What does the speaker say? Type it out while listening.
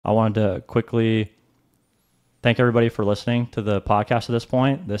I wanted to quickly thank everybody for listening to the podcast at this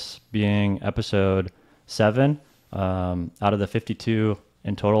point, this being episode 7 out of the 52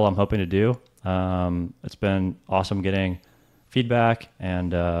 in total I'm hoping to do. It's been awesome getting feedback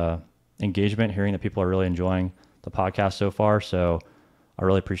and engagement, hearing that people are really enjoying the podcast so far. So I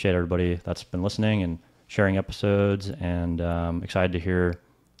really appreciate everybody that's been listening and sharing episodes, and excited to hear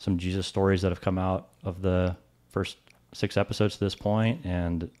some Jesus stories that have come out of the first 6 episodes to this point,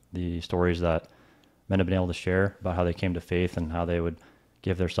 and the stories that men have been able to share about how they came to faith and how they would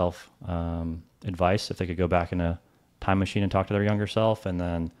give their self advice if they could go back in a time machine and talk to their younger self, and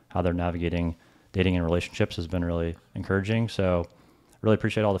then how they're navigating dating and relationships has been really encouraging. So really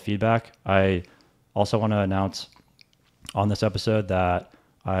appreciate all the feedback. I also want to announce on this episode that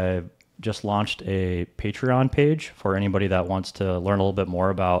I just launched a Patreon page for anybody that wants to learn a little bit more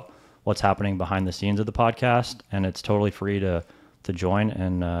about what's happening behind the scenes of the podcast, and it's totally free to join,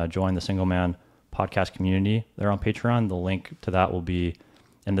 and join the Single Man Podcast community there on Patreon. The link to that will be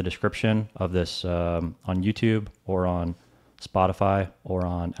in the description of this on YouTube or on Spotify or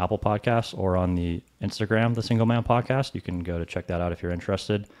on Apple Podcasts or on the Instagram, the Single Man Podcast. You can go to check that out if you're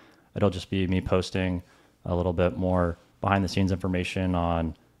interested. It'll just be me posting a little bit more behind the scenes information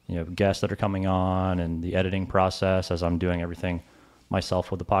on, guests that are coming on and the editing process, as I'm doing everything myself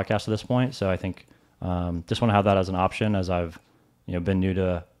with the podcast at this point. So I think just want to have that as an option, as I've been new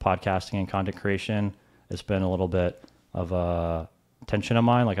to podcasting and content creation. It's been a little bit of a tension of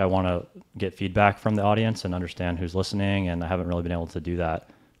mine. Like, I want to get feedback from the audience and understand who's listening, and I haven't really been able to do that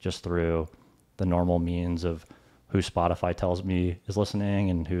just through the normal means of who Spotify tells me is listening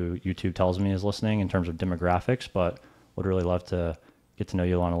and who YouTube tells me is listening in terms of demographics, but would really love to get to know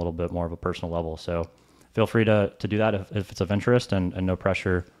you on a little bit more of a personal level. So feel free to do that if it's of interest, and no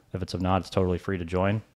pressure if it's of not. It's totally free to join.